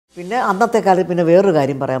പിന്നെ അന്നത്തെ കാലത്ത് പിന്നെ വേറൊരു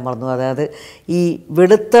കാര്യം പറയാൻ മറന്നു. അതായത് ഈ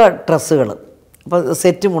വെളുത്ത ഡ്രസ്സുകൾ, ഇപ്പോൾ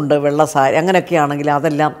സെറ്റുമുണ്ട്, വെള്ള സാരി അങ്ങനെയൊക്കെ ആണെങ്കിൽ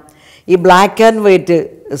അതെല്ലാം ഈ ബ്ലാക്ക് ആൻഡ് വൈറ്റ്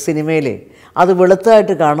സിനിമയിൽ അത്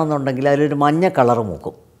വെളുത്തതായിട്ട് കാണുന്നുണ്ടെങ്കിൽ അതിലൊരു മഞ്ഞ കളർ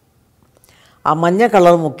മുക്കും. ആ മഞ്ഞ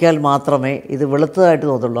കളർ മുക്കിയാൽ മാത്രമേ ഇത് വെളുത്തതായിട്ട്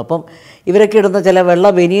തോന്നുള്ളൂ. അപ്പം ഇവരൊക്കെ ഇടുന്ന ചില വെള്ള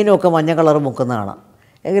ബനിയനുമൊക്കെ മഞ്ഞ കളർ മുക്കുന്നതാണ്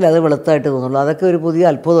എങ്കിൽ അത് വെളുത്തതായിട്ട് തോന്നുള്ളൂ. അതൊക്കെ ഒരു പുതിയ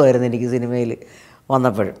അത്ഭുതമായിരുന്നു എനിക്ക് സിനിമയിൽ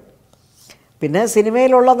വന്നപ്പോഴും. പിന്നെ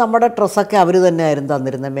സിനിമയിലുള്ള നമ്മുടെ ഡ്രസ്സൊക്കെ അവർ തന്നെയായിരുന്നു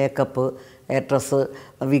തന്നിരുന്നത്. മേക്കപ്പ്, ഡ്രസ്സ്,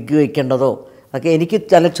 വിഗ് വയ്ക്കേണ്ടതോ ഒക്കെ. എനിക്ക്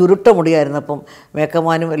ചില ചുരുട്ട മുടിയായിരുന്നു. അപ്പം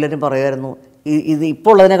മേക്കപ്പ്മാനും എല്ലാവരും പറയുമായിരുന്നു ഇത്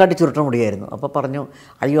ഇപ്പോൾ ഉള്ളതിനെക്കാട്ടി ചുരുട്ട മുടിയായിരുന്നു. അപ്പോൾ പറഞ്ഞു,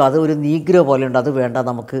 അയ്യോ അത് ഒരു നീഗ്രോ പോലെ ഉണ്ട്, അത് വേണ്ട,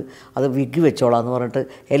 നമുക്ക് അത് വിഗ് വെച്ചോളാം എന്ന് പറഞ്ഞിട്ട്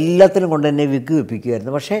എല്ലാത്തിനും കൊണ്ട് എന്നെ വിഗ്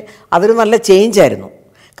വെപ്പിക്കുമായിരുന്നു. പക്ഷേ അതൊരു നല്ല ചേഞ്ചായിരുന്നു.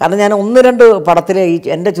 കാരണം ഞാൻ 1-2 പടത്തിലെ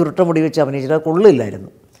എൻ്റെ ചുരുട്ട മുടി വെച്ച് അഭിനയിച്ചിട്ട് അത്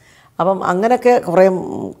കൊള്ളില്ലായിരുന്നു. അപ്പം അങ്ങനെയൊക്കെ കുറേ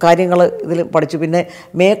കാര്യങ്ങൾ ഇതിൽ പഠിച്ചു. പിന്നെ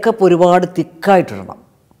മേക്കപ്പ് ഒരുപാട് തിക്കായിട്ടിടണം.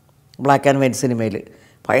 ബ്ലാക്ക് ആൻഡ് വൈറ്റ് സിനിമയിൽ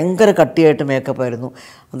ഭയങ്കര കട്ടിയായിട്ട് മേക്കപ്പായിരുന്നു.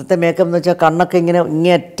 അന്നത്തെ മേക്കപ്പ് എന്ന് വെച്ചാൽ കണ്ണൊക്കെ ഇങ്ങനെ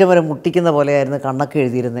അറ്റം വരെ മുട്ടിക്കുന്ന പോലെയായിരുന്നു കണ്ണൊക്കെ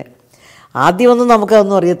എഴുതിയിരുന്നത്. ആദ്യമൊന്നും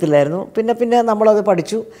നമുക്കതൊന്നും അറിയത്തില്ലായിരുന്നു. പിന്നെ നമ്മളത്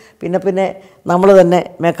പഠിച്ചു. പിന്നെ നമ്മൾ തന്നെ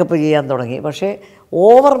മേക്കപ്പ് ചെയ്യാൻ തുടങ്ങി. പക്ഷേ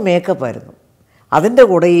ഓവർ മേക്കപ്പായിരുന്നു. അതിൻ്റെ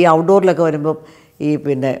കൂടെ ഈ ഔട്ട്ഡോറിലൊക്കെ വരുമ്പം ഈ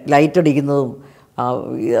ലൈറ്റ് അടിക്കുന്നതും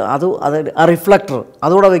അത് റിഫ്ലക്ടർ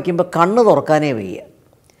അതുകൂടെ വയ്ക്കുമ്പോൾ കണ്ണ് തുറക്കാനേ വയ്യ.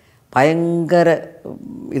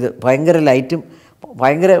 ഭയങ്കര ലൈറ്റും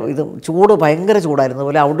ഭയങ്കര ചൂട്, ഭയങ്കര ചൂടായിരുന്നു.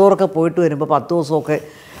 അതുപോലെ ഔട്ട്ഡോറൊക്കെ പോയിട്ട് വരുമ്പോൾ 10 ദിവസമൊക്കെ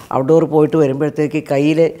ഔട്ട്ഡോർ പോയിട്ട് വരുമ്പോഴത്തേക്ക്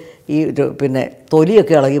കയ്യിൽ ഈ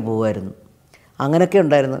തൊലിയൊക്കെ ഇളകി പോകുമായിരുന്നു. അങ്ങനെയൊക്കെ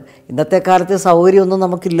ഉണ്ടായിരുന്നു. ഇന്നത്തെ കാലത്തെ സൗകര്യമൊന്നും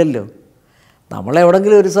നമുക്കില്ലല്ലോ.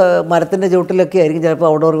 നമ്മളെവിടെങ്കിലും ഒരു മരത്തിൻ്റെ ചുവട്ടിലൊക്കെ ആയിരിക്കും ചിലപ്പോൾ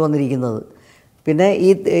ഔട്ട്ഡോറിൽ വന്നിരിക്കുന്നത്.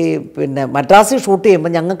 പിന്നെ മദ്രാസിൽ ഷൂട്ട്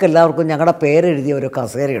ചെയ്യുമ്പോൾ ഞങ്ങൾക്ക് എല്ലാവർക്കും ഞങ്ങളുടെ പേരെഴുതിയ ഒരു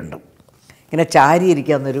കസേരയുണ്ട്. ഇങ്ങനെ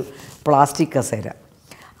ചാരിയിരിക്കാവുന്നൊരു പ്ലാസ്റ്റിക് കസേര.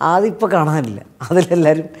 അതിപ്പോൾ കാണാനില്ല.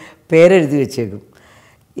 അതിലെല്ലാവരും പേരെഴുതി വെച്ചേക്കും,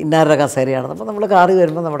 ഇന്നാരുടെ കസേരയാണെന്ന്. അപ്പോൾ നമ്മൾ കാറിൽ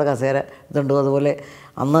വരുമ്പോൾ നമ്മുടെ കസേര ഇതുണ്ട്. അതുപോലെ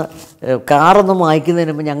അന്ന് കാറൊന്നും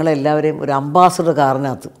വാങ്ങിക്കുന്നതിന് മുമ്പ് ഞങ്ങളെല്ലാവരെയും ഒരു അംബാസഡർ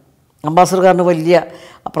കാറിനകത്ത്, അംബാസഡർ കാറിന് വലിയ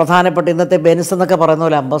പ്രധാനപ്പെട്ട ഇന്നത്തെ ബെൻസ് എന്നൊക്കെ പറയുന്ന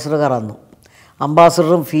പോലെ അംബാസഡർ കാർ അന്നു.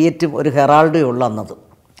 അംബാസഡറും ഫിയറ്റും ഒരു ഹെറാൾഡും ഉള്ള അന്നത്.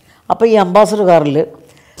 അപ്പോൾ ഈ അംബാസഡർ കാറിൽ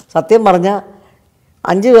സത്യം പറഞ്ഞാൽ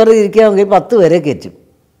 5 പേർ ഇരിക്കാമെങ്കിൽ 10 പേരെ കയറ്റും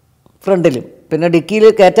ഫ്രണ്ടിലും. പിന്നെ ഡിക്കിയിൽ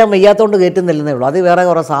കയറ്റാൻ വയ്യാത്തതുകൊണ്ട് കയറ്റുന്നില്ലെന്നേ ഉള്ളൂ. അത് വേറെ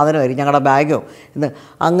കുറേ സാധനമായിരിക്കും, ഞങ്ങളുടെ ബാഗോ ഇന്ന്.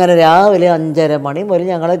 അങ്ങനെ രാവിലെ 5:30 മണി മുതൽ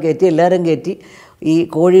ഞങ്ങളെ കയറ്റി, എല്ലാവരും കയറ്റി ഈ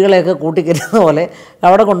കോഴികളെയൊക്കെ കൂട്ടിക്കയറ്റുന്ന പോലെ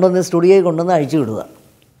അവിടെ കൊണ്ടുവന്ന് സ്റ്റുഡിയോയിൽ കൊണ്ടുവന്ന് അഴിച്ചു വിടുക.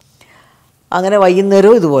 അങ്ങനെ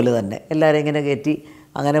വൈകുന്നേരവും ഇതുപോലെ തന്നെ എല്ലാവരും ഇങ്ങനെ കയറ്റി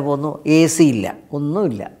അങ്ങനെ പോന്നു. AC ഇല്ല,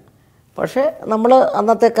 ഒന്നുമില്ല. പക്ഷേ നമ്മൾ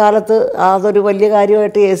അന്നത്തെ കാലത്ത് അതൊരു വലിയ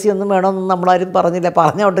കാര്യമായിട്ട് AC ഒന്നും വേണമെന്ന് നമ്മളാരും പറഞ്ഞില്ല.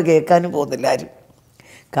 പറഞ്ഞോട്ട് കേൾക്കാനും പോകുന്നില്ല ആരും.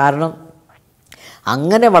 കാരണം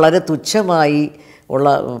അങ്ങനെ വളരെ തുച്ഛമായി ഉള്ള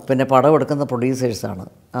പടം എടുക്കുന്ന പ്രൊഡ്യൂസേഴ്സാണ്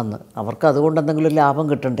അന്ന്. അവർക്ക് അതുകൊണ്ട് എന്തെങ്കിലും ലാഭം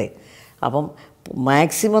കിട്ടണ്ടേ. അപ്പം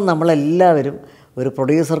മാക്സിമം നമ്മളെല്ലാവരും ഒരു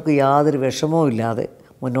പ്രൊഡ്യൂസർക്ക് യാതൊരു വിഷമവും ഇല്ലാതെ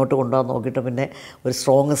മുന്നോട്ട് കൊണ്ടുപോകാൻ നോക്കിയിട്ട് പിന്നെ ഒരു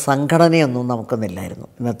സ്ട്രോങ് സംഘടനയൊന്നും നമുക്കൊന്നില്ലായിരുന്നു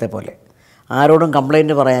ഇന്നത്തെ പോലെ. ആരോടും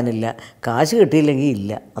കംപ്ലൈൻറ്റ് പറയാനില്ല, കാശ് കിട്ടിയില്ലെങ്കിൽ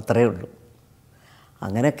ഇല്ല, അത്രയേ ഉള്ളൂ.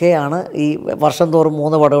 അങ്ങനെയൊക്കെയാണ് ഈ വർഷം തോറും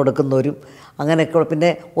 3 പടം എടുക്കുന്നവരും അങ്ങനെയൊക്കെ. പിന്നെ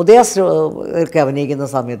ഒക്കെ അഭിനയിക്കുന്ന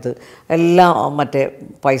സമയത്ത് എല്ലാം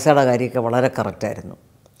പൈസയുടെ കാര്യമൊക്കെ വളരെ കറക്റ്റായിരുന്നു.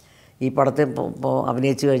 ഈ പടത്തെ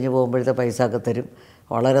അഭിനയിച്ച് കഴിഞ്ഞ് പോകുമ്പോഴത്തെ പൈസ ഒക്കെ തരും.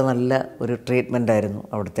 വളരെ നല്ല ഒരു ട്രീറ്റ്മെൻറ്റായിരുന്നു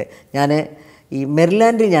അവിടുത്തെ. ഞാൻ ഈ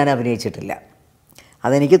മെരിലാൻഡിൽ ഞാൻ അഭിനയിച്ചിട്ടില്ല.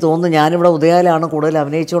 അതെനിക്ക് തോന്നുന്നു ഞാനിവിടെ ഉദയാലാണ് കൂടുതൽ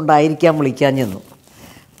അഭിനയിച്ചുകൊണ്ടായിരിക്കാം വിളിക്കാഞ്ഞെന്നു.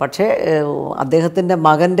 പക്ഷേ അദ്ദേഹത്തിൻ്റെ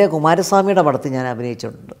മകൻ്റെ കുമാരസ്വാമിയുടെ പടത്തിൽ ഞാൻ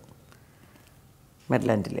അഭിനയിച്ചിട്ടുണ്ട്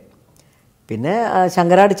മെരിലാൻഡിൽ. പിന്നെ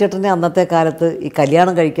ശങ്കരാടിച്ചേട്ടനെ അന്നത്തെ കാലത്ത് ഈ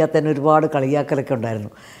കല്യാണം കഴിക്കാത്തതിന് ഒരുപാട് കളിയാക്കലൊക്കെ ഉണ്ടായിരുന്നു.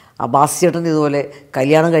 ബാസിച്ചേട്ടൻ ഇതുപോലെ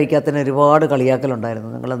കല്യാണം കഴിക്കാത്തതിന് ഒരുപാട് കളിയാക്കലുണ്ടായിരുന്നു.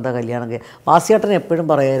 നിങ്ങളെന്താ കല്യാണം ബാസിച്ചേട്ടൻ എപ്പോഴും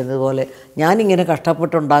പറയായിരുന്നു ഇതുപോലെ, ഞാനിങ്ങനെ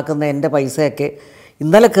കഷ്ടപ്പെട്ടുണ്ടാക്കുന്ന എൻ്റെ പൈസയൊക്കെ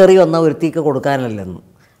ഇന്നലെ കയറി വന്ന ഒരുത്തിക്ക് കൊടുക്കാനല്ലെന്ന്.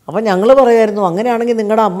 അപ്പം ഞങ്ങൾ പറയുമായിരുന്നു, അങ്ങനെയാണെങ്കിൽ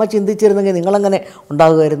നിങ്ങളുടെ അമ്മ ചിന്തിച്ചിരുന്നെങ്കിൽ നിങ്ങളെങ്ങനെ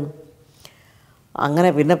ഉണ്ടാകുമായിരുന്നു. അങ്ങനെ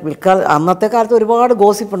പിന്നെ അന്നത്തെ കാലത്ത് ഒരുപാട്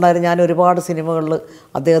ഗോസിപ്പ് ഉണ്ടായിരുന്നു. ഞാൻ ഒരുപാട് സിനിമകളിൽ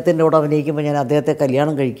അദ്ദേഹത്തിൻ്റെ കൂടെ അഭിനയിക്കുമ്പോൾ ഞാൻ അദ്ദേഹത്തെ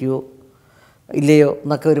കല്യാണം കഴിക്കുമോ ഇല്ലയോ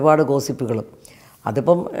എന്നൊക്കെ ഒരുപാട് ഗോസിപ്പുകൾ.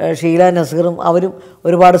 അതിപ്പം ഷീല നസീറും അവരും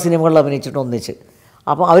ഒരുപാട് സിനിമകളിൽ അഭിനയിച്ചിട്ട് ഒന്നിച്ച്.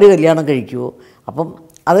 അപ്പം അവർ കല്യാണം കഴിക്കുമോ? അപ്പം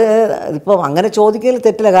അത് ഇപ്പം അങ്ങനെ ചോദിക്കുന്നതിൽ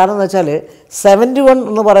തെറ്റില്ല. കാരണം എന്ന് വെച്ചാൽ 71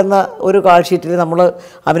 എന്ന് പറയുന്ന ഒരു കാൾ ഷീറ്റിൽ നമ്മൾ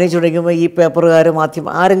അഭിനയിച്ചുകൊണ്ടിരിക്കുമ്പോൾ ഈ പേപ്പറുകാർ,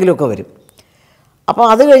 മാധ്യമം ആരെങ്കിലുമൊക്കെ വരും. അപ്പോൾ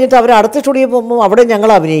അത് കഴിഞ്ഞിട്ട് അവർ അടുത്ത സ്റ്റുഡിയോ പോകുമ്പോൾ അവിടെ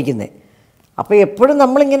ഞങ്ങൾ അഭിനയിക്കുന്നത്. അപ്പോൾ എപ്പോഴും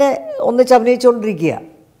നമ്മളിങ്ങനെ ഒന്നിച്ച് അഭിനയിച്ചുകൊണ്ടിരിക്കുക.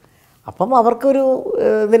 അപ്പം അവർക്കൊരു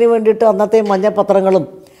ഇതിന് വേണ്ടിയിട്ട് അന്നത്തെ മഞ്ഞപ്പത്രങ്ങളും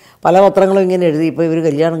പല പത്രങ്ങളും ഇങ്ങനെ എഴുതി ഇപ്പോൾ ഇവർ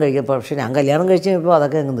കല്യാണം കഴിക്കുക. പക്ഷേ ഞാൻ കല്യാണം കഴിച്ച് കഴിഞ്ഞപ്പോൾ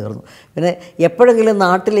അതൊക്കെ അങ്ങ് തീർന്നു. പിന്നെ എപ്പോഴെങ്കിലും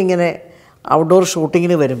നാട്ടിലിങ്ങനെ ഔട്ട്ഡോർ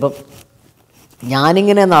ഷൂട്ടിങ്ങിന് വരുമ്പം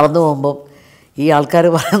ഞാനിങ്ങനെ നടന്നു പോകുമ്പം ഈ ആൾക്കാർ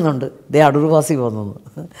പറയുന്നുണ്ട് ദേ അടൂർവാസി വന്നു.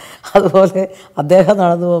 അതുപോലെ അദ്ദേഹം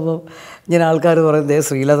നടന്നു പോകുമ്പോൾ ഇങ്ങനെ ആൾക്കാർ പറയും ദേ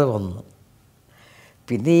ശ്രീലത വന്നു.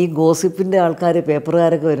 പിന്നെ ഈ ഗോസിപ്പിൻ്റെ ആൾക്കാർ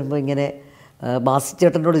പേപ്പറുകാരൊക്കെ വരുമ്പോൾ ഇങ്ങനെ ബാസി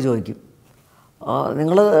ചേട്ടനോട് ചോദിക്കും,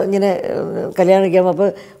 നിങ്ങൾ ഇങ്ങനെ കല്യാണം കഴിക്കുമ്പോൾ അപ്പോൾ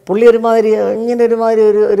പുള്ളി ഒരുമാതിരി ഇങ്ങനെ ഒരുമാതിരി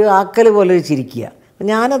ഒരു ആക്കൽ പോലെ ഒരു ചിരിക്കുക.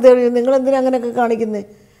 ഞാനത് നിങ്ങളെന്തിനാ അങ്ങനെയൊക്കെ കാണിക്കുന്നത്?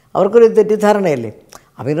 അവർക്കൊരു തെറ്റിദ്ധാരണയല്ലേ.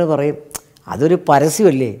 അപ്പോൾ ഇങ്ങനെ പറയും അതൊരു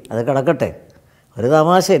പരസ്യമല്ലേ, അത് കിടക്കട്ടെ, ഒരു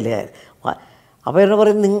തമാശയല്ലേ. അപ്പോൾ എന്നെ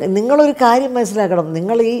പറയും നിങ്ങളൊരു കാര്യം മനസ്സിലാക്കണം,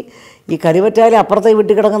 നിങ്ങൾ ഈ കരിവറ്റാലെ അപ്പുറത്തെ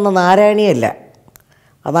വീട്ടിൽ കിടക്കുന്ന നാരായണിയല്ല,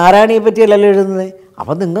 ആ നാരായണിയെ പറ്റിയല്ലല്ലോ എഴുതുന്നത്.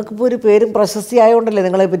 അപ്പം നിങ്ങൾക്കിപ്പോൾ ഒരു പേരും പ്രശസ്തി ആയതുകൊണ്ടല്ലേ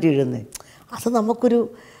നിങ്ങളെപ്പറ്റി എഴുതുന്നത്. അത് നമുക്കൊരു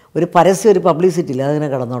പരസ്യം, ഒരു പബ്ലിസിറ്റി ഇല്ല, അതിനെ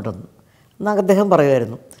കടന്നോട്ടെന്ന് എന്നൊക്കെ അദ്ദേഹം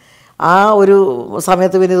പറയുമായിരുന്നു. ആ ഒരു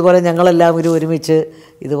സമയത്ത് പിന്നെ ഇതുപോലെ ഞങ്ങളെല്ലാം ഒരുമിച്ച്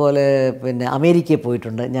ഇതുപോലെ പിന്നെ അമേരിക്കയിൽ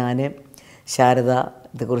പോയിട്ടുണ്ട്. ഞാൻ, ശാരദ,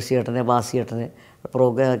 കുറിശി ചേട്ടന്, ബാസി ചേട്ടന്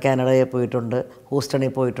കാനഡയിൽ പോയിട്ടുണ്ട്,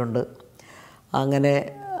 ഹൂസ്റ്റണിൽ പോയിട്ടുണ്ട്. അങ്ങനെ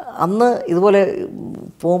അന്ന് ഇതുപോലെ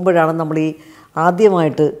പോകുമ്പോഴാണ് നമ്മൾ ഈ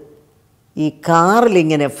ആദ്യമായിട്ട് ഈ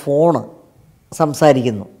കാറിലിങ്ങനെ ഫോണ്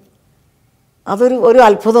സംസാരിക്കുന്നു. ഒരു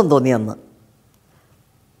അത്ഭുതം തോന്നി അന്ന്.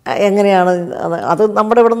 എങ്ങനെയാണ് അത്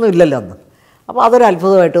നമ്മുടെ ഇവിടെ ഒന്നും ഇല്ലല്ലോ അന്ന്. അപ്പോൾ അതൊരു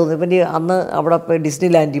അത്ഭുതമായിട്ട് തോന്നി. പിന്നെ അന്ന് അവിടെ പോയി ഡിസ്നി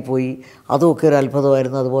ലാൻഡിൽ പോയി, അതുമൊക്കെ ഒരു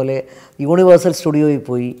അത്ഭുതമായിരുന്നു. അതുപോലെ യൂണിവേഴ്സൽ സ്റ്റുഡിയോയിൽ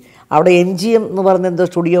പോയി, അവിടെ MGM എന്ന് പറഞ്ഞ എന്തോ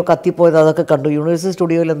സ്റ്റുഡിയോ കത്തിപ്പോയത്, അതൊക്കെ കണ്ടു. യൂണിവേഴ്സൽ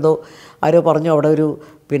സ്റ്റുഡിയോയിൽ എന്തോ ആരോ പറഞ്ഞു അവിടെ ഒരു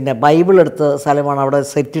പിന്നെ ബൈബിൾ എടുത്ത സ്ഥലമാണ്, അവിടെ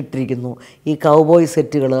സെറ്റ് ഇട്ടിരിക്കുന്നു, ഈ കൗബോയ്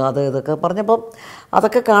സെറ്റുകൾ, ഇതൊക്കെ പറഞ്ഞപ്പം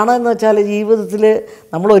അതൊക്കെ കാണുകയെന്ന് വെച്ചാൽ ജീവിതത്തിൽ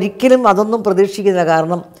നമ്മൾ ഒരിക്കലും അതൊന്നും പ്രതീക്ഷിക്കുന്നില്ല.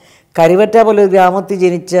 കാരണം കരുവറ്റ പോലെ ഒരു ഗ്രാമത്തിൽ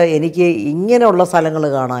ജനിച്ച എനിക്ക് ഇങ്ങനെയുള്ള സ്ഥലങ്ങൾ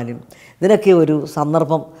കാണാനും ഇതിനൊക്കെ ഒരു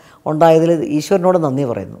സന്ദർഭം ഉണ്ടായതിൽ ഈശ്വരനോട് നന്ദി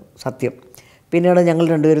പറയുന്നു, സത്യം. പിന്നീട് ഞങ്ങൾ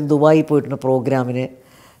രണ്ടുപേരും ദുബായിൽ പോയിട്ടുണ്ട് പ്രോഗ്രാമിന്.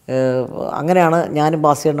 അങ്ങനെയാണ് ഞാനും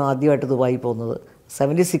ബാസിയേട്ടനും ആദ്യമായിട്ട് ദുബായിൽ പോകുന്നത്.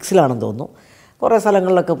 76-ലാണെന്ന് തോന്നുന്നു. കുറേ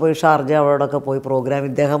സ്ഥലങ്ങളിലൊക്കെ പോയി, ഷാർജ അവിടെയൊക്കെ പോയി പ്രോഗ്രാം.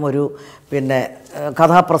 ഇദ്ദേഹം ഒരു പിന്നെ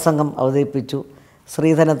കഥാപ്രസംഗം അവതരിപ്പിച്ചു,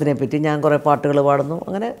 സ്ത്രീധനത്തിനെ പറ്റി. ഞാൻ കുറേ പാട്ടുകൾ പാടുന്നു,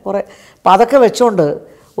 അങ്ങനെ കുറേ. അപ്പോൾ അതൊക്കെ വെച്ചുകൊണ്ട്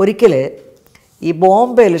ഒരിക്കൽ ഈ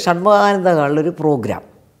ബോംബെയിൽ ഷൺമുഖാനന്ദ ഹാളിലൊരു പ്രോഗ്രാം.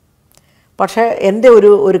 പക്ഷേ എൻ്റെ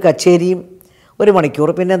ഒരു കച്ചേരിയും 1 മണിക്കൂർ,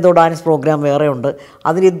 പിന്നെ എന്തോ ഡാൻസ് പ്രോഗ്രാം വേറെ ഉണ്ട്.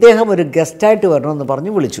 അതിന് ഇദ്ദേഹം ഒരു ഗസ്റ്റായിട്ട് വരണമെന്ന്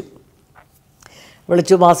പറഞ്ഞ് വിളിച്ചു.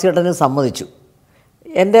 ബാസിയേട്ടന് സമ്മതിച്ചു.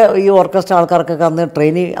 എൻ്റെ ഈ ഓർക്കസ്ട്ര ആൾക്കാർക്കൊക്കെ അന്ന്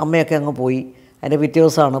ട്രെയിനിൽ അമ്മയൊക്കെ അങ്ങ് പോയി. അതിൻ്റെ പിറ്റേ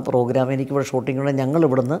ദിവസമാണ് പ്രോഗ്രാം. എനിക്കിവിടെ ഷൂട്ടിങ്ങുണ്ട്,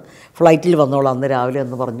 ഞങ്ങളിവിടുന്ന് ഫ്ലൈറ്റിൽ വന്നോളാം അന്ന് രാവിലെ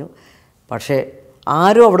എന്ന് പറഞ്ഞു. പക്ഷേ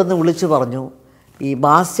ആരോ അവിടുന്ന് വിളിച്ചു പറഞ്ഞു ഈ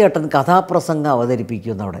ബാസിയേട്ടൻ കഥാപ്രസംഗം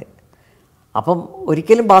അവതരിപ്പിക്കുന്നവിടെ. അപ്പം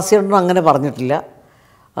ഒരിക്കലും ബാസിയേട്ടനും അങ്ങനെ പറഞ്ഞിട്ടില്ല.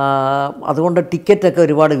 അതുകൊണ്ട് ടിക്കറ്റൊക്കെ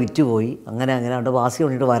ഒരുപാട് വിറ്റുപോയി. അങ്ങനെയാണ്ട് ബാസി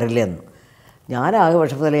കൊണ്ടിട്ട് വരല്ലേ എന്ന്. ഞാനാകെ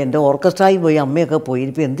വിഷമത്തില്ല. എൻ്റെ ഓർക്കസ്ട്രയും പോയി, അമ്മയൊക്കെ പോയി.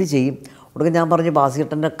 ഇനിയിപ്പോൾ എന്ത് ചെയ്യും? ഉടനെ ഞാൻ പറഞ്ഞു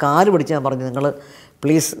ബാസിയേട്ടൻ്റെ കാല് പിടിച്ച് ഞാൻ പറഞ്ഞു നിങ്ങൾ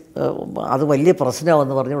പ്ലീസ്, അത് വലിയ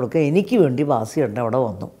പ്രശ്നമാണെന്ന് പറഞ്ഞു കൊടുക്കുക. എനിക്ക് വേണ്ടി ബാസിയേട്ടൻ അവിടെ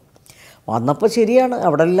വന്നപ്പോൾ ശരിയാണ്,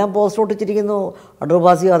 അവിടെ എല്ലാം പോസ്റ്റ് ഒട്ടിച്ചിരിക്കുന്നു, അടൂർ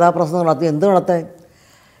ബാസി കഥാപ്രസംഗം നടത്തി, എന്ത് നടത്താൻ?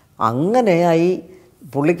 അങ്ങനെയായി.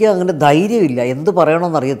 പുള്ളിക്ക് അങ്ങനെ ധൈര്യമില്ല, എന്ത്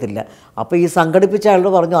പറയണമെന്നറിയത്തില്ല. അപ്പോൾ ഈ സംഘടിപ്പിച്ച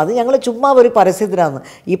ആളോട് പറഞ്ഞു അത് ഞങ്ങൾ ചുമ്മാ ഒരു പരസ്യത്തിനാണ്,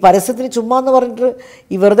 ഈ പരസ്യത്തിന് ചുമ്മാ എന്ന് പറഞ്ഞിട്ട്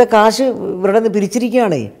ഈ വെറുതെ കാശ് ഇവരുടെ നിന്ന്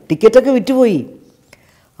പിരിച്ചിരിക്കുകയാണേ, ടിക്കറ്റൊക്കെ വിറ്റുപോയി.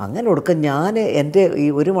 അങ്ങനെ കൊടുക്കാൻ ഞാൻ എൻ്റെ ഈ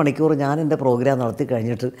 1 മണിക്കൂർ ഞാൻ എൻ്റെ പ്രോഗ്രാം നടത്തി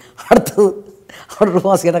കഴിഞ്ഞിട്ട് അടുത്തത് അടൂർ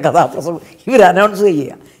ബാസിയുടെ കഥാപ്രസംഗം ഇവർ അനൗൺസ്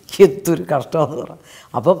ചെയ്യുക. എന്തൊരു കഷ്ടമെന്ന് പറയാം.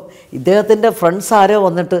 അപ്പം ഇദ്ദേഹത്തിൻ്റെ ഫ്രണ്ട്സ് ആരോ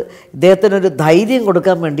വന്നിട്ട് ഇദ്ദേഹത്തിനൊരു ധൈര്യം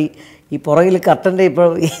കൊടുക്കാൻ വേണ്ടി ഈ പുറകിൽ കർട്ടൻ്റെ ഇപ്പോൾ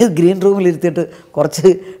ഈ ഗ്രീൻ റൂമിലിരുത്തിയിട്ട് കുറച്ച്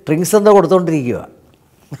ഡ്രിങ്ക്സ് എന്തോ കൊടുത്തുകൊണ്ടിരിക്കുക.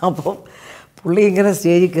 അപ്പം പുള്ളി ഇങ്ങനെ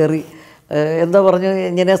സ്റ്റേജിൽ കയറി എന്താ പറഞ്ഞു,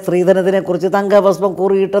 ഇങ്ങനെ സ്ത്രീധനത്തിനെക്കുറിച്ച് തങ്കഭസ്മം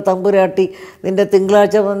കുറിയിട്ട തമ്പുരാട്ടി നിൻ്റെ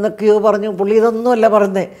തിങ്കളാഴ്ച എന്നൊക്കെയോ പറഞ്ഞു. പുള്ളി ഇതൊന്നുമല്ല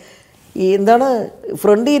പറയുന്നത്. ഈ എന്താണ്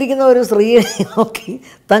ഫ്രണ്ടിൽ ഇരിക്കുന്ന ഒരു സ്ത്രീയെ നോക്കി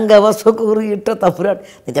തങ്കഭസ്മം കുറിയിട്ട തമ്പുരാട്ടി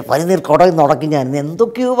നിൻ്റെ പനിനീർ കുടയിൽ നടക്കി ഞാൻ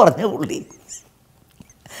എന്തൊക്കെയോ പറഞ്ഞു പുള്ളി.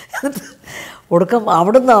 ഒടുക്കം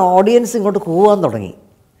അവിടുന്ന് ഓഡിയൻസ് ഇങ്ങോട്ട് കൂവാൻ തുടങ്ങി.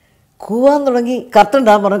 കർട്ടൻ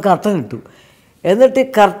ഇടാൻ പറഞ്ഞു, കർട്ടൻ ഇട്ടു. എന്നിട്ട്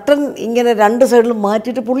കർട്ടൻ ഇങ്ങനെ 2 സൈഡിലും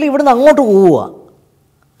മാറ്റിയിട്ട് പുള്ളി ഇവിടുന്ന് അങ്ങോട്ട് കൂവുക.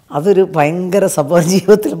 അതൊരു ഭയങ്കര സംഭവം,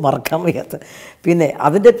 ജീവിതത്തിൽ മറക്കാൻ വയ്യാത്ത. പിന്നെ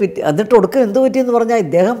എന്നിട്ട് ഒടുക്കം എന്ത് പറ്റിയെന്ന് പറഞ്ഞാൽ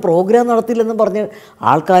ഇദ്ദേഹം പ്രോഗ്രാം നടത്തിയില്ലെന്ന് പറഞ്ഞ്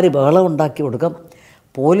ആൾക്കാർ ബഹളം ഉണ്ടാക്കി. ഒടുക്കം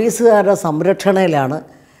പോലീസുകാരുടെ സംരക്ഷണയിലാണ്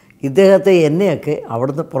ഇദ്ദേഹത്തെ എന്നെയൊക്കെ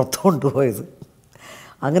അവിടുന്ന് പുറത്തു കൊണ്ടുപോയത്.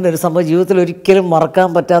 അങ്ങനെ ഒരു സംഭവം ജീവിതത്തിൽ ഒരിക്കലും മറക്കാൻ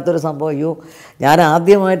പറ്റാത്തൊരു സംഭവം. അയ്യോ, ഞാൻ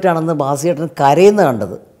ആദ്യമായിട്ടാണെന്ന് ബാസിയേട്ടൻ കരയുന്നത്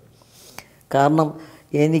കണ്ടത്. കാരണം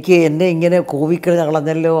എന്നെ ഇങ്ങനെ കോവിക്കളഞ്ഞ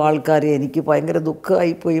കളഞ്ഞല്ലോ ആൾക്കാർ, എനിക്ക് ഭയങ്കര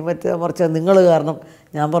ദുഃഖമായിപ്പോയി. മറിച്ച് നിങ്ങൾ കാരണം.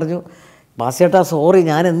 ഞാൻ പറഞ്ഞു ബാസിയേട്ടാ സോറി,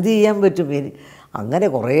 ഞാൻ എന്ത് ചെയ്യാൻ പറ്റും? അങ്ങനെ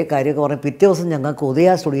കുറേ കാര്യമൊക്കെ പറഞ്ഞു. പിറ്റേ ദിവസം ഞങ്ങൾക്ക്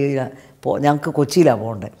ഉദയ സ്റ്റുഡിയോയിലാണ് ഞങ്ങൾക്ക് കൊച്ചിയിലാണ്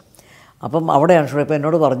പോകേണ്ടത്. അപ്പം അവിടെയാണ് സ്റ്റുഡിയോ. അപ്പോൾ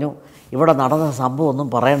എന്നോട് പറഞ്ഞു ഇവിടെ നടന്ന സംഭവം ഒന്നും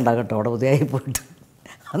പറയണ്ട കേട്ടോ, അവിടെ ഉദയയിൽ പോയിട്ട്.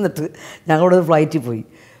 എന്നിട്ട് ഞങ്ങളുടെ ഫ്ലൈറ്റിൽ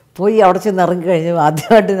പോയി അവിടെ ചെന്ന് ഇറങ്ങി കഴിഞ്ഞ്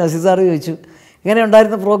ആദ്യമായിട്ട് നസീർ സാറ് ചോദിച്ചു എങ്ങനെ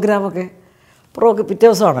ഉണ്ടായിരുന്നു പ്രോഗ്രാമൊക്കെ. പിറ്റേ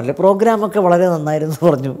ദിവസമാണല്ലേ പ്രോഗ്രാമൊക്കെ വളരെ നന്നായിരുന്നു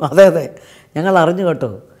പറഞ്ഞു. അതെ അതെ, ഞങ്ങൾ അറിഞ്ഞു കേട്ടോ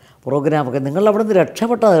പ്രോഗ്രാമൊക്കെ, നിങ്ങൾ അവിടെ നിന്ന്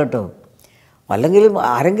രക്ഷപ്പെട്ടത് കേട്ടോ. അല്ലെങ്കിൽ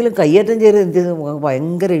ആരെങ്കിലും കയ്യേറ്റം ചെയ്ത് എന്ത്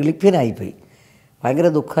ഭയങ്കര എളിപ്യനായിപ്പോയി, ഭയങ്കര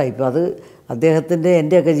ദുഃഖമായിപ്പോയി. അത് അദ്ദേഹത്തിൻ്റെ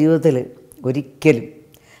എൻ്റെയൊക്കെ ജീവിതത്തിൽ ഒരിക്കലും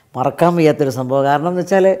മറക്കാൻ വയ്യാത്തൊരു സംഭവം. കാരണം എന്ന്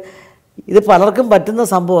വെച്ചാൽ ഇത് പലർക്കും പറ്റുന്ന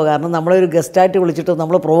സംഭവമാണ്. കാരണം നമ്മളെ ഒരു ഗസ്റ്റായിട്ട് വിളിച്ചിട്ട്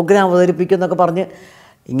നമ്മൾ പ്രോഗ്രാം അവതരിപ്പിക്കും എന്നൊക്കെ പറഞ്ഞ്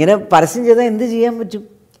ഇങ്ങനെ പരസ്യം ചെയ്താൽ എന്ത് ചെയ്യാൻ പറ്റും?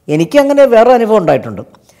 എനിക്കങ്ങനെ വേറെ അനുഭവം ഉണ്ടായിട്ടുണ്ട്.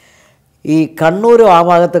 ഈ കണ്ണൂരും ആ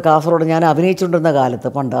ഭാഗത്ത് കാസർഗോഡ് ഞാൻ അഭിനയിച്ചുകൊണ്ടിരുന്ന കാലത്ത്,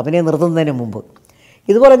 പണ്ട് അഭിനയം നിർത്തുന്നതിന് മുമ്പ്,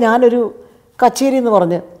 ഇതുപോലെ ഞാനൊരു കച്ചേരി എന്ന്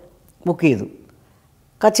പറഞ്ഞ് ബുക്ക് ചെയ്തു.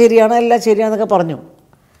 കച്ചേരിയാണ്, എല്ലാം ശരിയാണെന്നൊക്കെ പറഞ്ഞു.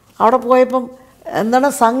 അവിടെ പോയപ്പം എന്താണ്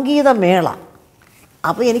സംഗീതമേള.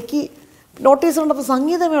 അപ്പോൾ എനിക്ക് നോട്ടീസ് കണ്ടപ്പോൾ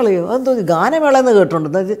സംഗീതമേളയോ അതെന്തോ ഗാനമേള എന്ന്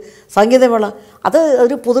കേട്ടിട്ടുണ്ട്, സംഗീതമേള. അത്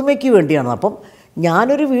ഒരു പുതുമയ്ക്ക് വേണ്ടിയാണ്. അപ്പം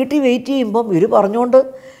ഞാനൊരു വീട്ടിൽ വെയിറ്റ് ചെയ്യുമ്പം ഇവർ പറഞ്ഞുകൊണ്ട്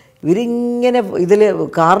ഇവരിങ്ങനെ ഇതിൽ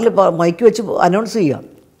കാറിൽ മൈക്ക് വെച്ച് അനൗൺസ് ചെയ്യുക,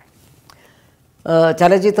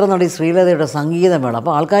 ചലച്ചിത്ര നടി ശ്രീലതയുടെ സംഗീതമേള.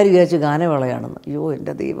 അപ്പോൾ ആൾക്കാർ വിചാരിച്ച് ഗാനമേളയാണെന്ന്. അയ്യോ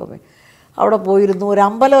എൻ്റെ ദൈവമേ, അവിടെ പോയിരുന്നു. ഒരു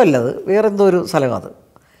അമ്പലമല്ലത്, വേറെന്തോ ഒരു സ്ഥലം. അത്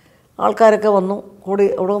ആൾക്കാരൊക്കെ വന്നു കൂടി.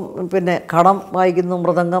 അവിടെ പിന്നെ കടം വായിക്കുന്നു,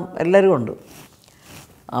 മൃദംഗം എല്ലാവരും ഉണ്ട്.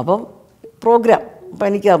 അപ്പം പ്രോഗ്രാം അപ്പം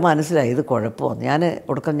എനിക്ക് മനസ്സിലായി ഇത് കുഴപ്പമാണ്.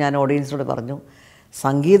 ഞാൻ ഓഡിയൻസിനോട് പറഞ്ഞു,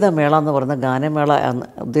 സംഗീതമേള എന്ന് പറയുന്ന ഗാനമേള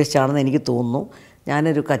ഉദ്ദേശിച്ചാണെന്ന് എനിക്ക് തോന്നുന്നു.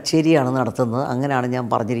 ഞാനൊരു കച്ചേരിയാണ് നടത്തുന്നത്, അങ്ങനെയാണ് ഞാൻ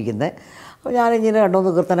പറഞ്ഞിരിക്കുന്നത്. അപ്പോൾ ഞാനിങ്ങനെ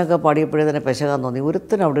 2-3 കീർത്തനൊക്കെ പാടിയപ്പോഴേ തന്നെ പെശകാൻ തോന്നി.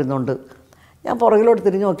 ഒരുത്തനും അവിടെ ഇരുന്നുകൊണ്ട് ഞാൻ പുറകിലോട്ട്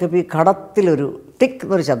തിരിഞ്ഞു നോക്കിയപ്പോൾ ഈ കടത്തിലൊരു ടിക്ക്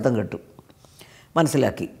എന്നൊരു ശബ്ദം കേട്ടു.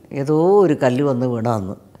 മനസ്സിലാക്കി ഏതോ ഒരു കല്ല് വന്ന്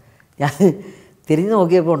വീണാന്ന്. ഞാൻ തിരിഞ്ഞു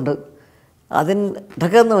നോക്കിയപ്പോൾ ഉണ്ട്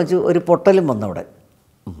ഠക്കെന്ന് വെച്ചു ഒരു പൊട്ടലും വന്നവിടെ.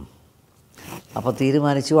 അപ്പോൾ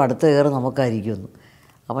തീരുമാനിച്ചു അടുത്ത കയറ് നമുക്കായിരിക്കുമെന്ന്.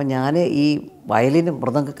 അപ്പം ഞാൻ ഈ വയലിനും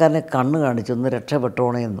മൃദംഗക്കാരനെ കണ്ണ് കാണിച്ചു, ഒന്ന്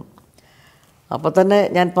രക്ഷപ്പെട്ടോണേ എന്നും. അപ്പോൾ തന്നെ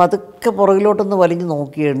ഞാൻ പതുക്കെ പുറകിലോട്ടൊന്ന് വലിഞ്ഞ്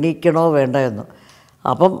നോക്കി എണ്ണീക്കണോ വേണ്ട എന്ന്.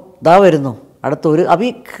 അപ്പം ഇതാ വരുന്നു അടുത്തൊരു. അപ്പം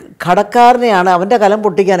ഈ കടക്കാരനെയാണ് അവൻ്റെ കലം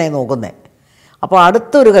പൊട്ടിക്കാനായി നോക്കുന്നത്. അപ്പോൾ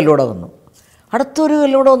അടുത്തൊരു കല്ലൂടെ വന്നു. അടുത്തൊരു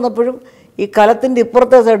കല്ലൂടെ വന്നപ്പോഴും ഈ കലത്തിൻ്റെ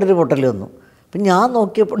ഇപ്പുറത്തെ സൈഡൊരു പൊട്ടൽ വന്നു. അപ്പം ഞാൻ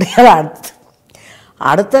നോക്കിയപ്പോൾ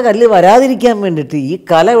അടുത്ത കല്ല് വരാതിരിക്കാൻ വേണ്ടിയിട്ട് ഈ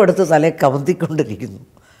കലം എടുത്ത് തലയെ കമത്തിക്കൊണ്ടിരിക്കുന്നു.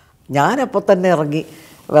 ഞാനപ്പോൾ തന്നെ ഇറങ്ങി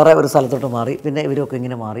വേറെ ഒരു സ്ഥലത്തോട്ട് മാറി. പിന്നെ ഇവരൊക്കെ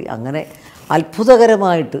ഇങ്ങനെ മാറി. അങ്ങനെ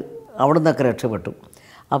അത്ഭുതകരമായിട്ട് അവിടെ നിന്നൊക്കെ രക്ഷപ്പെട്ടു.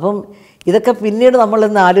 അപ്പം ഇതൊക്കെ പിന്നീട്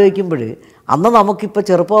നമ്മളിന്ന് ആലോചിക്കുമ്പോൾ, അന്ന് നമുക്കിപ്പോൾ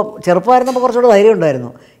ചെറുപ്പമായിരുന്നപ്പോൾ കുറച്ചുകൂടെ ധൈര്യം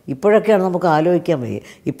ഉണ്ടായിരുന്നു. ഇപ്പോഴൊക്കെയാണ് നമുക്ക് ആലോചിക്കാൻ വയ്യ.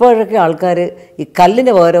 ഇപ്പോഴൊക്കെ ആൾക്കാർ ഈ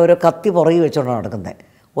കല്ലിന് പകരം ഓരോ കത്തി പുറകെ വെച്ചുകൊണ്ടാണ് നടക്കുന്നത്,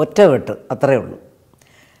 ഒറ്റ വെട്ട്, അത്രയേ ഉള്ളൂ.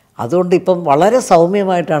 അതുകൊണ്ട് ഇപ്പം വളരെ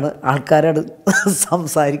സൗമ്യമായിട്ടാണ് ആൾക്കാരോട്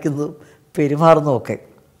സംസാരിക്കുന്നതും പെരുമാറുന്നതുമൊക്കെ.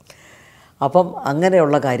 അപ്പം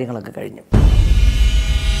അങ്ങനെയുള്ള കാര്യങ്ങളൊക്കെ കഴിഞ്ഞു.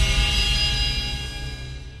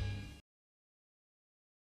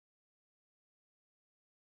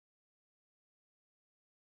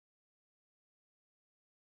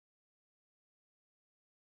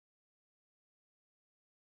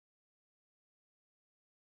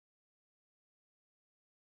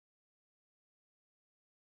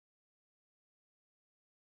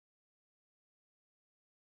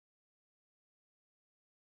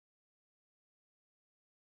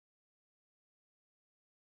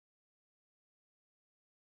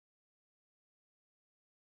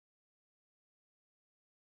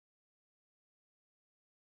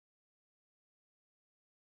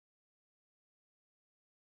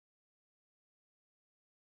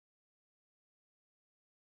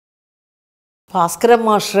 ഭാസ്കരൻ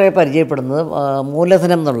മാഷെ പരിചയപ്പെടുന്നത്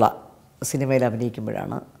മൂലധനം എന്നുള്ള സിനിമയിൽ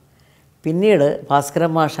അഭിനയിക്കുമ്പോഴാണ്. പിന്നീട്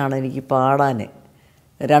ഭാസ്കരൻ മാഷാണ് എനിക്ക് പാടാൻ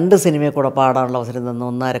 2 സിനിമയിൽ കൂടെ പാടാനുള്ള അവസരം തന്നു.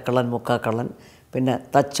 ഒന്ന് അരക്കള്ളൻ മുക്കാക്കള്ളൻ, പിന്നെ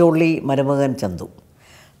തച്ചോളി മരുമകൻ ചന്തു.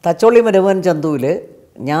 തച്ചോളി മരുമകൻ ചന്തുവിൽ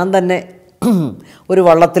ഞാൻ തന്നെ ഒരു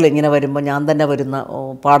വള്ളത്തിൽ ഇങ്ങനെ വരുമ്പോൾ ഞാൻ തന്നെ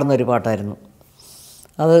പാടുന്നൊരു പാട്ടായിരുന്നു.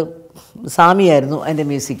 അത് സാമിയായിരുന്നു അതിൻ്റെ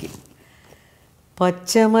മ്യൂസിക്.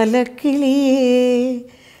 പച്ചമലക്കിളിയേ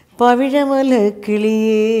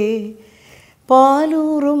പവിഴമലക്കിളിയേ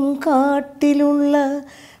പാലൂറും കാട്ടിലുള്ള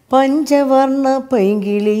പഞ്ചവർണ്ണ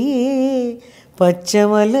പൈങ്കിളിയേ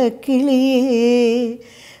പച്ചമലക്കിളിയേ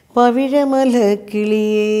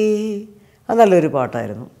പവിഴമലക്കിളിയേ. അത് നല്ലൊരു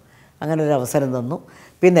പാട്ടായിരുന്നു. അങ്ങനെ ഒരു അവസരം തന്നു.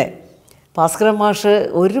 പിന്നെ ഭാസ്കരൻ മാഷ്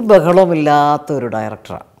ഒരു ബഹളവുമില്ലാത്തൊരു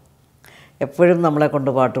ഡയറക്ടറാണ്. എപ്പോഴും നമ്മളെ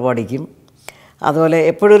കൊണ്ട് പാട്ട് പാടിക്കും. അതുപോലെ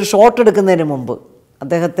എപ്പോഴും ഒരു ഷോട്ട് എടുക്കുന്നതിന് മുമ്പ്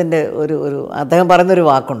അദ്ദേഹത്തിൻ്റെ അദ്ദേഹം പറയുന്നൊരു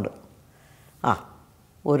വാക്കുണ്ട്,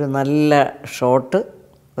 ഒരു നല്ല ഷോട്ട്,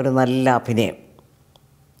 ഒരു നല്ല അഭിനയം.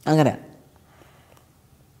 അങ്ങനെ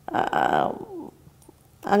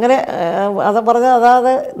അത് പറഞ്ഞാൽ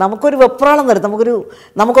അതായത് നമുക്കൊരു വെപ്രാളം തരും.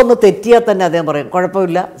 നമുക്കൊന്ന് തെറ്റിയാൽ തന്നെ അദ്ദേഹം പറയും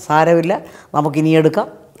കുഴപ്പമില്ല, സാരമില്ല, നമുക്കിനി എടുക്കാം.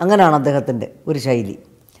 അങ്ങനെയാണ് അദ്ദേഹത്തിൻ്റെ ഒരു ശൈലി.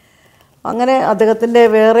 അങ്ങനെ അദ്ദേഹത്തിൻ്റെ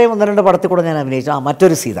വേറെ 1-2 പടത്തിൽ കൂടെ ഞാൻ അഭിനയിച്ചു.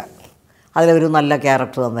 മറ്റൊരു സീത, അതിലൊരു നല്ല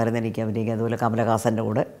ക്യാരക്ടർ തന്നായിരുന്നു എനിക്ക് അഭിനയിക്കാൻ. അതുപോലെ കമലഹാസൻ്റെ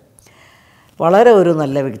കൂടെ വളരെ ഒരു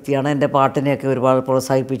നല്ല വ്യക്തിയാണ്. എൻ്റെ പാട്ടിനെയൊക്കെ ഒരുപാട്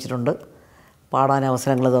പ്രോത്സാഹിപ്പിച്ചിട്ടുണ്ട്, പാടാൻ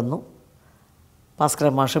അവസരങ്ങൾ തന്നു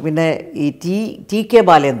ഭാസ്കരൻ മാഷ്. പിന്നെ ഈ ടി കെ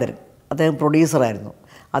ബാലേന്ദ്രൻ, അദ്ദേഹം പ്രൊഡ്യൂസറായിരുന്നു.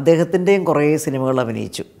 അദ്ദേഹത്തിൻ്റെയും കുറേ സിനിമകൾ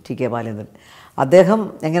അഭിനയിച്ചു ടി കെ ബാലേന്ദ്രൻ. അദ്ദേഹം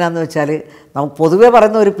എങ്ങനെയാണെന്ന് വെച്ചാൽ നമുക്ക് പൊതുവേ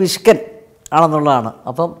പറയുന്ന ഒരു പിശുക്കൻ ആണെന്നുള്ളതാണ്.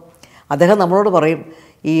 അപ്പം അദ്ദേഹം നമ്മളോട് പറയും,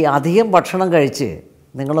 ഈ അധികം ഭക്ഷണം കഴിച്ച്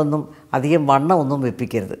നിങ്ങളൊന്നും അധികം വണ്ണമൊന്നും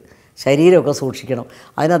വെപ്പിക്കരുത്, ശരീരമൊക്കെ സൂക്ഷിക്കണം.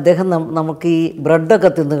 അതിന് അദ്ദേഹം നമുക്ക് ഈ ബ്രെഡൊക്കെ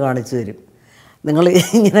തിന്ന് കാണിച്ചു തരും, നിങ്ങൾ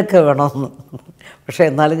ഇങ്ങനെയൊക്കെ വേണമെന്ന്. പക്ഷേ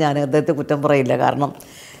എന്നാലും ഞാൻ അദ്ദേഹത്തെ കുറ്റം പറയില്ല. കാരണം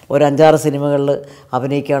ഒരു 5-6 സിനിമകളിൽ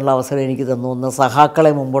അഭിനയിക്കാനുള്ള അവസരം എനിക്ക് തന്നു. ഒന്ന്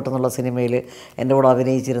സഹാക്കളെ മുമ്പോട്ടെന്നുള്ള സിനിമയിൽ എൻ്റെ കൂടെ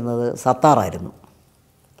അഭിനയിച്ചിരുന്നത് സത്താറായിരുന്നു.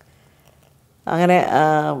 അങ്ങനെ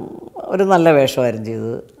ഒരു നല്ല വേഷമായിരുന്നു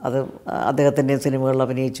ചെയ്തത്. അത് അദ്ദേഹത്തിൻ്റെ സിനിമകളിൽ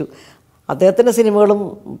അഭിനയിച്ചു. അദ്ദേഹത്തിൻ്റെ സിനിമകളും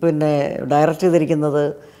പിന്നെ ഡയറക്റ്റ് ചെയ്തിരിക്കുന്നത്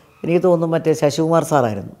എനിക്ക് തോന്നുന്നു മറ്റേ ശശികുമാർ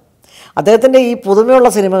സാറായിരുന്നു. അദ്ദേഹത്തിൻ്റെ ഈ പുതുമയുള്ള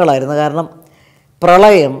സിനിമകളായിരുന്നു. കാരണം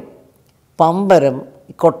പ്രളയം, പമ്പരം,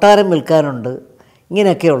 കൊട്ടാരം വിൽക്കാനുണ്ട്,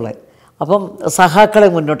 ഇങ്ങനെയൊക്കെയുള്ള. അപ്പം സഹാക്കളെ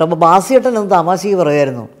മുന്നോട്ട്. അപ്പോൾ ബാസിയേട്ടൻ എന്ന് തമാശയ്ക്ക്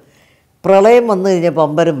പറയുമായിരുന്നു, പ്രളയം വന്നു കഴിഞ്ഞാൽ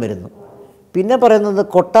പമ്പരം വരുന്നു, പിന്നെ പറയുന്നത്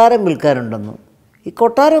കൊട്ടാരം വിൽക്കാനുണ്ടെന്ന്. ഈ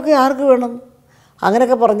കൊട്ടാരമൊക്കെ ആർക്ക് വേണം?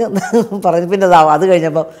 അങ്ങനെയൊക്കെ പറഞ്ഞു. പിന്നെ അത്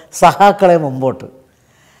കഴിഞ്ഞപ്പോൾ സഹാക്കളെ മുമ്പോട്ട്.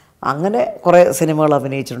 അങ്ങനെ കുറേ സിനിമകൾ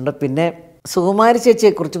അഭിനയിച്ചിട്ടുണ്ട്. പിന്നെ സുകുമാരി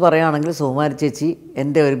ചേച്ചിയെക്കുറിച്ച് പറയുകയാണെങ്കിൽ സുകുമാരി ചേച്ചി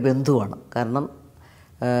എൻ്റെ ഒരു ബന്ധുവാണ്. കാരണം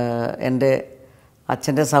എൻ്റെ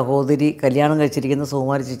അച്ഛൻ്റെ സഹോദരി കല്യാണം കഴിച്ചിരിക്കുന്ന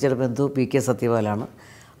സുകുമാരി ചേച്ചിയുടെ ബന്ധു PK സത്യപാലാണ്.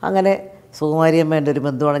 അങ്ങനെ സുകുമാരിയമ്മ എൻ്റെ ഒരു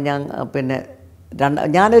ബന്ധുവാണ്. പിന്നെ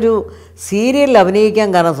ഞാനൊരു സീരിയലിൽ അഭിനയിക്കാൻ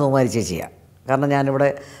കാരണം സുകുമാരി ചേച്ചിയാണ്. കാരണം ഞാനിവിടെ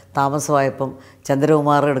താമസമായപ്പം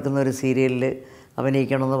ചന്ദ്രകുമാർ എടുക്കുന്ന ഒരു സീരിയലിൽ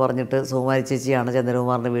അഭിനയിക്കണമെന്ന് പറഞ്ഞിട്ട് സുകുമാരി ചേച്ചിയാണ്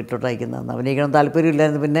ചന്ദ്രകുമാറിൻ്റെ വീട്ടിലോട്ട് അയക്കുന്നതെന്ന്. അഭിനയിക്കണം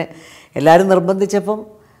താല്പര്യമില്ലായിരുന്നു. പിന്നെ എല്ലാവരും നിർബന്ധിച്ചപ്പം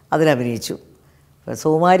അതിലഭിനയിച്ചു.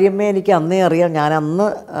 സുകുമാരിയമ്മയെ എനിക്ക് അന്നേ അറിയാം. ഞാൻ അന്ന്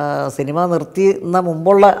സിനിമ നിർത്തുന്ന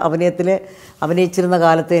മുമ്പുള്ള അഭിനയത്തിൽ അഭിനയിച്ചിരുന്ന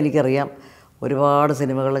കാലത്തെ എനിക്കറിയാം. ഒരുപാട്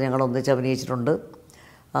സിനിമകൾ ഞങ്ങൾ ഒന്നിച്ച് അഭിനയിച്ചിട്ടുണ്ട്.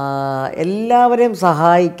 എല്ലാവരെയും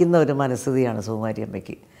സഹായിക്കുന്ന ഒരു മനസ്ഥിതിയാണ്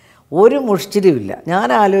സുകുമാരിയമ്മയ്ക്ക്. ഒരു മുഷ്ടിലുമില്ല. ഞാൻ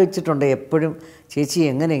ആലോചിച്ചിട്ടുണ്ട് എപ്പോഴും, ചേച്ചി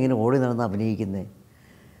എങ്ങനെ ഓടി നടന്ന് അഭിനയിക്കുന്നത്.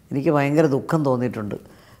 എനിക്ക് ഭയങ്കര ദുഃഖം തോന്നിയിട്ടുണ്ട്.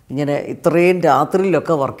 ഇങ്ങനെ ഇത്രയും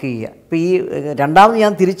രാത്രിയിലൊക്കെ വർക്ക് ചെയ്യുക. ഇപ്പോൾ ഈ രണ്ടാമത്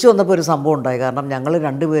ഞാൻ തിരിച്ചു വന്നപ്പോൾ ഒരു സംഭവം ഉണ്ടായി. കാരണം ഞങ്ങൾ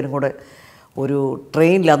രണ്ടുപേരും കൂടെ ഒരു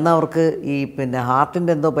ട്രെയിനിൽ, അന്ന് അവർക്ക് ഈ പിന്നെ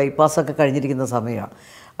ഹാർട്ടിൻ്റെ എന്തോ ബൈപ്പാസൊക്കെ കഴിഞ്ഞിരിക്കുന്ന സമയമാണ്.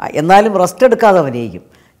 എന്നാലും റെസ്റ്റ് എടുക്കാതെ അഭിനയിക്കും.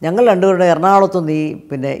 ഞങ്ങൾ രണ്ടുപേരുടെ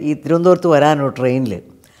എറണാകുളത്തുനിന്ന് ഈ തിരുവനന്തപുരത്ത് വരാനൊരു ട്രെയിനിൽ.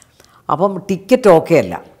 അപ്പം ടിക്കറ്റ് ഓക്കെ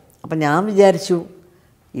അല്ല. അപ്പം ഞാൻ വിചാരിച്ചു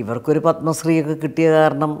ഇവർക്കൊരു പത്മശ്രീയൊക്കെ കിട്ടിയ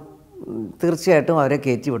കാരണം തീർച്ചയായിട്ടും അവരെ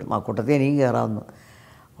കയറ്റി വിടും, ആ കൂട്ടത്തിൽ എനിക്കും കയറാമെന്ന്.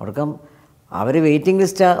 അവർക്കും അവർ വെയിറ്റിംഗ്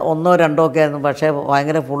ലിസ്റ്റ് 1 or 2 ഒക്കെ ആയിരുന്നു. പക്ഷേ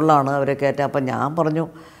ഭയങ്കര ഫുള്ളാണ് അവരെ കയറ്റാൻ. അപ്പം ഞാൻ പറഞ്ഞു,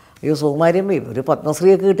 അയ്യോ സുകുമാരിയമ്മ ഒരു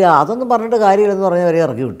പത്മശ്രീയൊക്കെ കിട്ടിയാൽ അതൊന്നും പറഞ്ഞിട്ട് കാര്യമില്ലെന്ന് പറഞ്ഞ് അവരെ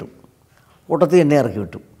ഇറക്കി വിട്ടു, കൂട്ടത്തിൽ എന്നെ ഇറക്കി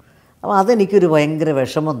വിട്ടു. അപ്പോൾ അതെനിക്കൊരു ഭയങ്കര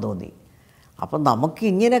വിഷമം തോന്നി. അപ്പം നമുക്ക്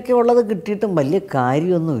ഇങ്ങനെയൊക്കെ ഉള്ളത് കിട്ടിയിട്ടും വലിയ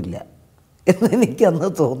കാര്യമൊന്നുമില്ല എന്നെനിക്കന്ന്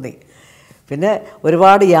തോന്നി. പിന്നെ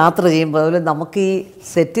ഒരുപാട് യാത്ര ചെയ്യുമ്പോൾ അതുപോലെ നമുക്ക് ഈ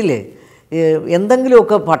സെറ്റിൽ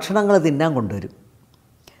എന്തെങ്കിലുമൊക്കെ ഭക്ഷണങ്ങൾ തിന്നാൻ കൊണ്ടുവരും.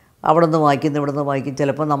 അവിടെ നിന്ന് വാങ്ങിക്കും, ഇവിടെ നിന്ന് വാങ്ങിക്കും.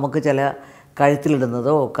 ചിലപ്പോൾ നമുക്ക് ചില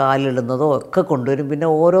കഴുത്തിലിടുന്നതോ കാലിലിടുന്നതോ ഒക്കെ കൊണ്ടുവരും. പിന്നെ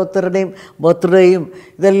ഓരോരുത്തരുടെയും ബർത്ത്ഡേയും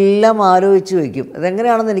ഇതെല്ലാം ആലോചിച്ച് വയ്ക്കും.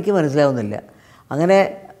 ഇതെങ്ങനെയാണെന്ന് എനിക്ക് മനസ്സിലാവുന്നില്ല.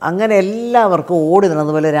 അങ്ങനെ എല്ലാവർക്കും ഓടി നടന്നു.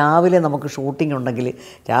 അതുപോലെ രാവിലെ നമുക്ക് ഷൂട്ടിംഗ് ഉണ്ടെങ്കിൽ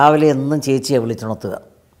രാവിലെ എന്നും ചേച്ചിയെ വിളിച്ചുണർത്തുക,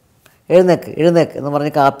 എഴുന്നേക്ക് എന്ന്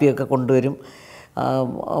പറഞ്ഞ് കാപ്പിയൊക്കെ കൊണ്ടുവരും.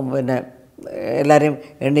 പിന്നെ എല്ലാവരെയും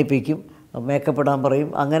എണ്ണിപ്പിക്കും, മേക്കപ്പ് ഇടാൻ പറയും.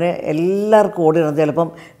 അങ്ങനെ എല്ലാവർക്കും ഓടി നടന്ന് ചിലപ്പം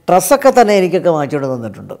ഡ്രസ്സൊക്കെ തന്നെ എനിക്കൊക്കെ മാറ്റിക്കൊണ്ട്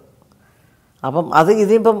തന്നിട്ടുണ്ട്. അപ്പം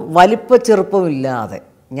ഇതിപ്പം വലിപ്പ ചെറുപ്പമില്ലാതെ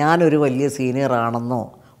ഞാനൊരു വലിയ സീനിയറാണെന്നോ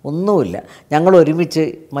ഒന്നുമില്ല. ഞങ്ങൾ ഒരുമിച്ച്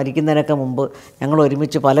മരിക്കുന്നതിനൊക്കെ മുമ്പ് ഞങ്ങൾ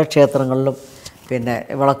ഒരുമിച്ച് പല ക്ഷേത്രങ്ങളിലും പിന്നെ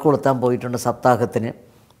വിളക്ക് കൊളുത്താൻ പോയിട്ടുണ്ട് സപ്താഹത്തിന്.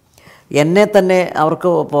 എന്നെ തന്നെ അവർക്ക്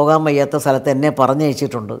പോകാൻ വയ്യാത്ത സ്ഥലത്ത് എന്നെ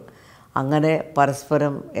പറഞ്ഞയച്ചിട്ടുണ്ട്. അങ്ങനെ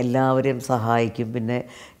പരസ്പരം എല്ലാവരെയും സഹായിക്കും. പിന്നെ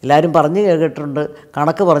എല്ലാവരും പറഞ്ഞു കേട്ടിട്ടുണ്ട്,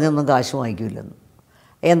 കണക്ക് പറഞ്ഞൊന്നും കാശ് വാങ്ങിക്കില്ലെന്ന്,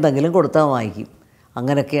 എന്തെങ്കിലും കൊടുത്താൽ വാങ്ങിക്കും.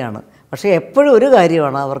 അങ്ങനെയൊക്കെയാണ്. പക്ഷേ എപ്പോഴും ഒരു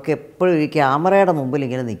കാര്യമാണ്, അവർക്ക് എപ്പോഴും ഈ ക്യാമറയുടെ മുമ്പിൽ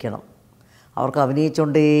ഇങ്ങനെ നിൽക്കണം, അവർക്ക്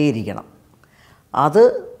അഭിനയിച്ചുകൊണ്ടേയിരിക്കണം. അത്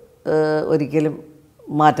ഒരിക്കലും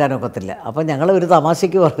മാറ്റാനൊക്കത്തില്ല. അപ്പം ഞങ്ങൾ ഒരു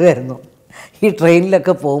തമാശയ്ക്ക് പറയുമായിരുന്നു, ഈ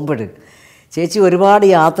ട്രെയിനിലൊക്കെ പോകുമ്പോൾ ചേച്ചി ഒരുപാട്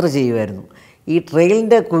യാത്ര ചെയ്യുമായിരുന്നു. ഈ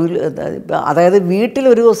ട്രെയിനിൻ്റെ അതായത്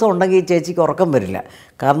വീട്ടിലൊരു ദിവസം ഉണ്ടെങ്കിൽ ചേച്ചിക്ക് ഉറക്കം വരില്ല.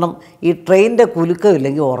 കാരണം ഈ ട്രെയിനിൻ്റെ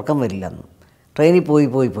കുലുക്കമില്ലെങ്കിൽ ഉറക്കം വരില്ലെന്ന്. ട്രെയിനിൽ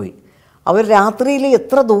പോയി അവർ രാത്രിയിൽ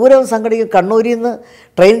എത്ര ദൂരം സംഘടിക്കും. കണ്ണൂരിൽ നിന്ന്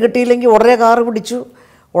ട്രെയിൻ കിട്ടിയില്ലെങ്കിൽ ഉടനെ കാറ് പിടിച്ചു,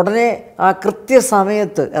 ഉടനെ ആ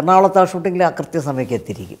കൃത്യസമയത്ത് എറണാകുളത്ത് ആ ഷൂട്ടിങ്ങിൽ ആ കൃത്യസമയത്ത്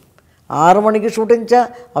എത്തിയിരിക്കും. 6 മണിക്ക് ഷൂട്ടിംഗ് വെച്ചാൽ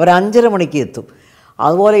അവർ 5:30 മണിക്ക് എത്തും.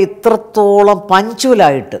 അതുപോലെ ഇത്രത്തോളം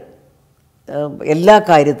പഞ്ച്വലായിട്ട് എല്ലാ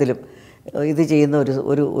കാര്യത്തിലും ഇത് ചെയ്യുന്ന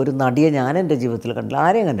ഒരു നടിയെ ഞാൻ എൻ്റെ ജീവിതത്തിൽ കണ്ടില്ല,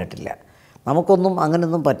 ആരെയും കണ്ടിട്ടില്ല. നമുക്കൊന്നും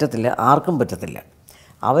അങ്ങനെയൊന്നും പറ്റത്തില്ല, ആർക്കും പറ്റത്തില്ല.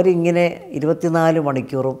 അവരിങ്ങനെ 24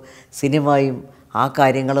 മണിക്കൂറും സിനിമയും ആ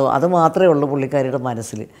കാര്യങ്ങളും അത് മാത്രമേ ഉള്ളൂ പുള്ളിക്കാരിയുടെ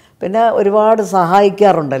മനസ്സിൽ. പിന്നെ ഒരുപാട്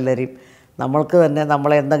സഹായിക്കാറുണ്ട് എല്ലാവരെയും. നമ്മൾക്ക് തന്നെ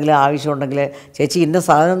നമ്മളെ എന്തെങ്കിലും ആവശ്യമുണ്ടെങ്കിൽ ചേച്ചി ഇന്ന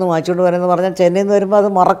സാധനം ഒന്ന് വാങ്ങിച്ചുകൊണ്ട് വരാമെന്ന് പറഞ്ഞാൽ ചെന്നൈയിൽ നിന്ന് വരുമ്പോൾ അത്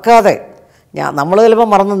മറക്കാതെ, നമ്മൾ ചിലപ്പോൾ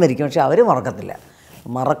മറന്നെന്നിരിക്കും, പക്ഷെ അവർ മറക്കത്തില്ല,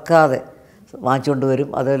 മറക്കാതെ വാങ്ങിച്ചുകൊണ്ട് വരും.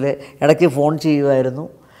 അതുപോലെ ഇടയ്ക്ക് ഫോൺ ചെയ്യുമായിരുന്നു.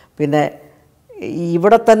 പിന്നെ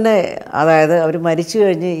ഇവിടെ തന്നെ, അതായത് അവർ മരിച്ചു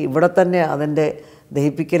കഴിഞ്ഞ് ഇവിടെ തന്നെ അതിൻ്റെ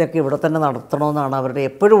ദഹിപ്പിക്കലൊക്കെ ഇവിടെ തന്നെ നടത്തണമെന്നാണ് അവരുടെ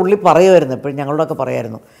എപ്പോഴും ഉള്ളിൽ പറയുമായിരുന്നു, എപ്പോഴും ഞങ്ങളോടൊക്കെ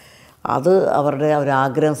പറയായിരുന്നു. അത് അവരുടെ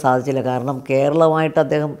ഒരാഗ്രഹം സാധിച്ചില്ല. കാരണം കേരളമായിട്ട്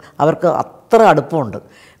അവർക്ക് അത്ര അടുപ്പമുണ്ട്.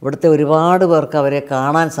 ഇവിടുത്തെ ഒരുപാട് പേർക്ക് അവരെ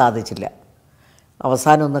കാണാൻ സാധിച്ചില്ല,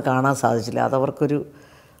 അവസാനം ഒന്നും കാണാൻ സാധിച്ചില്ല. അതവർക്കൊരു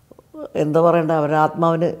എന്താ പറയണ്ട, അവരുടെ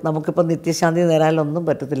ആത്മാവിന് നമുക്കിപ്പോൾ നിത്യശാന്തി നേരാനൊന്നും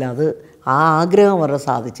പറ്റത്തില്ല. അത് ആ ആഗ്രഹം അവരുടെ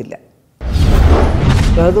സാധിച്ചില്ല.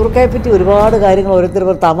 ബഹദൂർക്കയെ പറ്റി ഒരുപാട് കാര്യങ്ങൾ ഓരോരുത്തർ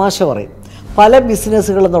തമാശ പറയും. പല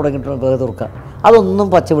ബിസിനസ്സുകളും തുടങ്ങിയിട്ടുണ്ട് ബഹദൂർക്ക, അതൊന്നും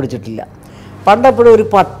പച്ച പിടിച്ചിട്ടില്ല. പണ്ടെപ്പോഴും ഒരു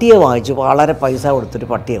പട്ടിയെ വാങ്ങിച്ചു, വളരെ പൈസ കൊടുത്തൊരു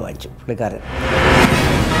പട്ടിയെ വാങ്ങിച്ചു പുള്ളിക്കാരൻ.